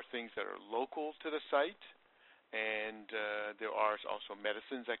there are things that are local to the site, and there are also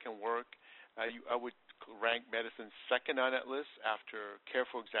medicines that can work. I would rank medicine second on that list after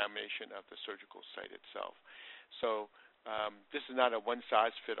careful examination of the surgical site itself. So this is not a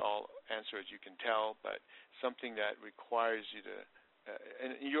one-size-fit-all answer, as you can tell, but something that requires you to,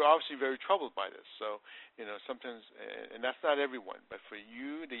 and you're obviously very troubled by this. So, sometimes, and that's not everyone, but for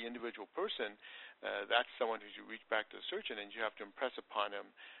you, the individual person, that's someone who you reach back to the surgeon, and you have to impress upon him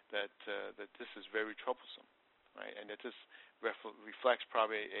that this is very troublesome, right? And that this reflects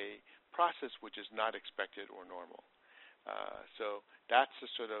probably a process which is not expected or normal. So that's the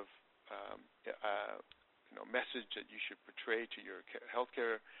sort of message that you should portray to your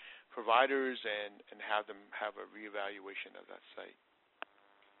healthcare providers and have them have a reevaluation of that site.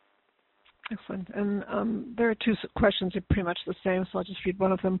 Excellent. And there are two questions that are pretty much the same, so I'll just read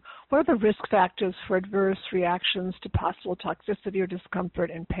one of them. What are the risk factors for adverse reactions to possible toxicity or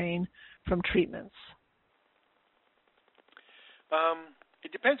discomfort and pain from treatments?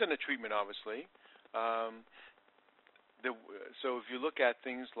 It depends on the treatment, obviously. So if you look at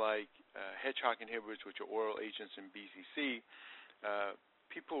things like hedgehog inhibitors, which are oral agents in BCC,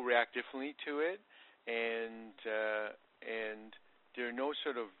 people react differently to it, and there are no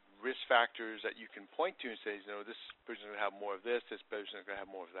sort of risk factors that you can point to and say, this person is going to have more of this person is going to have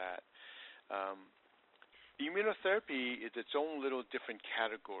more of that. Immunotherapy is its own little different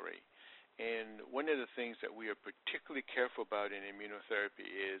category. And one of the things that we are particularly careful about in immunotherapy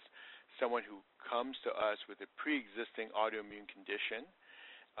is someone who comes to us with a pre-existing autoimmune condition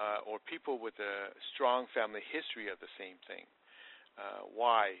or people with a strong family history of the same thing.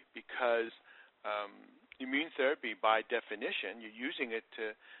 Why? Because immune therapy, by definition, you're using it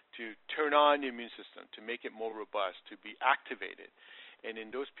to turn on the immune system, to make it more robust, to be activated. And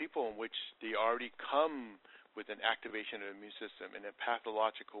in those people in which they already come with an activation of the immune system in a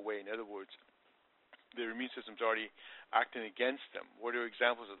pathological way, in other words, their immune system's already acting against them. What are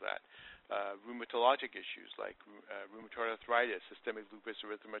examples of that? Rheumatologic issues like rheumatoid arthritis, systemic lupus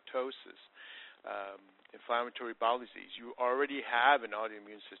erythematosus, inflammatory bowel disease. You already have an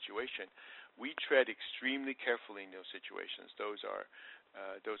autoimmune situation. We tread extremely carefully in those situations. Those are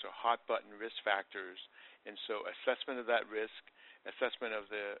hot button risk factors, and so assessment of that risk, assessment of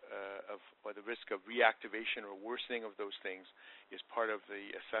the risk of reactivation or worsening of those things is part of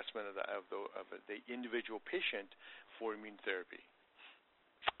the assessment of the individual patient for immune therapy.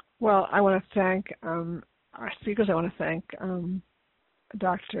 Well, I want to thank our speakers. I want to thank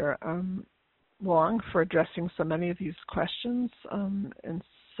Dr. Wong for addressing so many of these questions and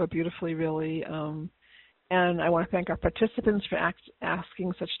so beautifully, really. And I want to thank our participants for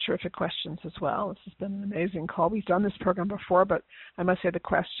asking such terrific questions as well. This has been an amazing call. We've done this program before, but I must say the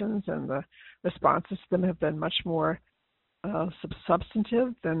questions and the responses to them have been much more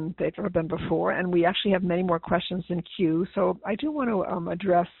substantive than they've ever been before. And we actually have many more questions in queue. So I do want to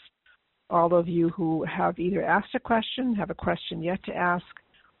address all of you who have either asked a question, have a question yet to ask,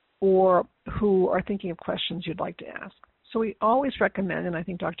 or who are thinking of questions you'd like to ask. So we always recommend, and I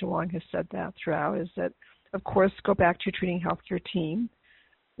think Dr. Wong has said that throughout, is that, of course, go back to your treating healthcare team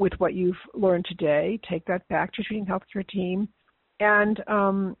with what you've learned today. Take that back to your treating healthcare team and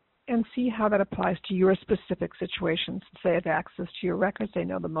and see how that applies to your specific situations. They have access to your records, they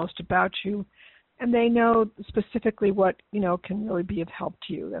know the most about you, and they know specifically what can really be of help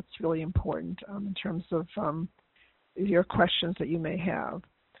to you. That's really important in terms of your questions that you may have.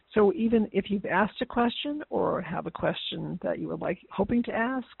 So even if you've asked a question or have a question that you would hoping to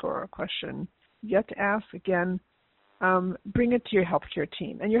ask or a question yet to ask, again, bring it to your healthcare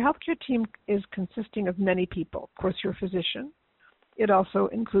team. And your healthcare team is consisting of many people. Of course, your physician. It also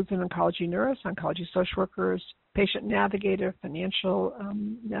includes an oncology nurse, oncology social workers, patient navigator, financial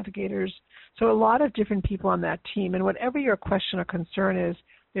navigators. So a lot of different people on that team. And whatever your question or concern is,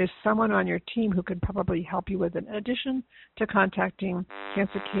 there's someone on your team who could probably help you with it, in addition to contacting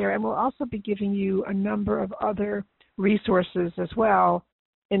Cancer Care. And we'll also be giving you a number of other resources as well,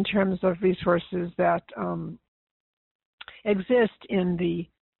 in terms of resources that exist in the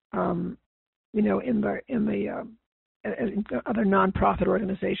other nonprofit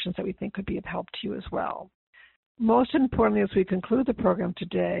organizations that we think could be of help to you as well. Most importantly, as we conclude the program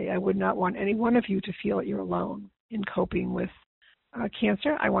today, I would not want any one of you to feel that you're alone in coping with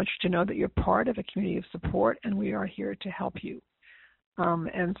cancer. I want you to know that you're part of a community of support, and we are here to help you.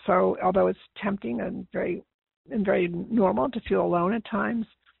 And so, although it's tempting and very normal to feel alone at times,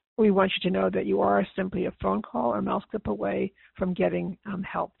 we want you to know that you are simply a phone call or mouse click away from getting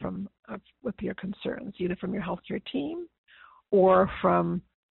help with your concerns, either from your healthcare team or from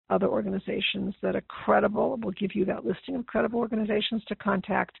other organizations that are credible. We'll give you that listing of credible organizations to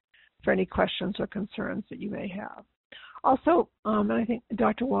contact for any questions or concerns that you may have. Also, and I think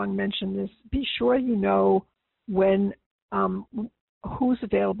Dr. Wong mentioned this, be sure you know when who's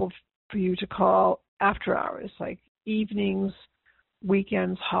available for you to call after hours, like evenings,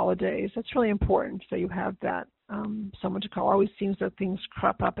 weekends, holidays. That's really important, so you have that someone to call. Always seems that things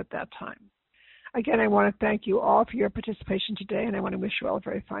crop up at that time. Again, I want to thank you all for your participation today, and I want to wish you all a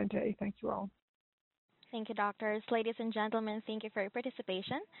very fine day. Thank you all. Thank you, doctors. Ladies and gentlemen, thank you for your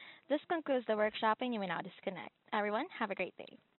participation. This concludes the workshop, and you may now disconnect. Everyone, have a great day.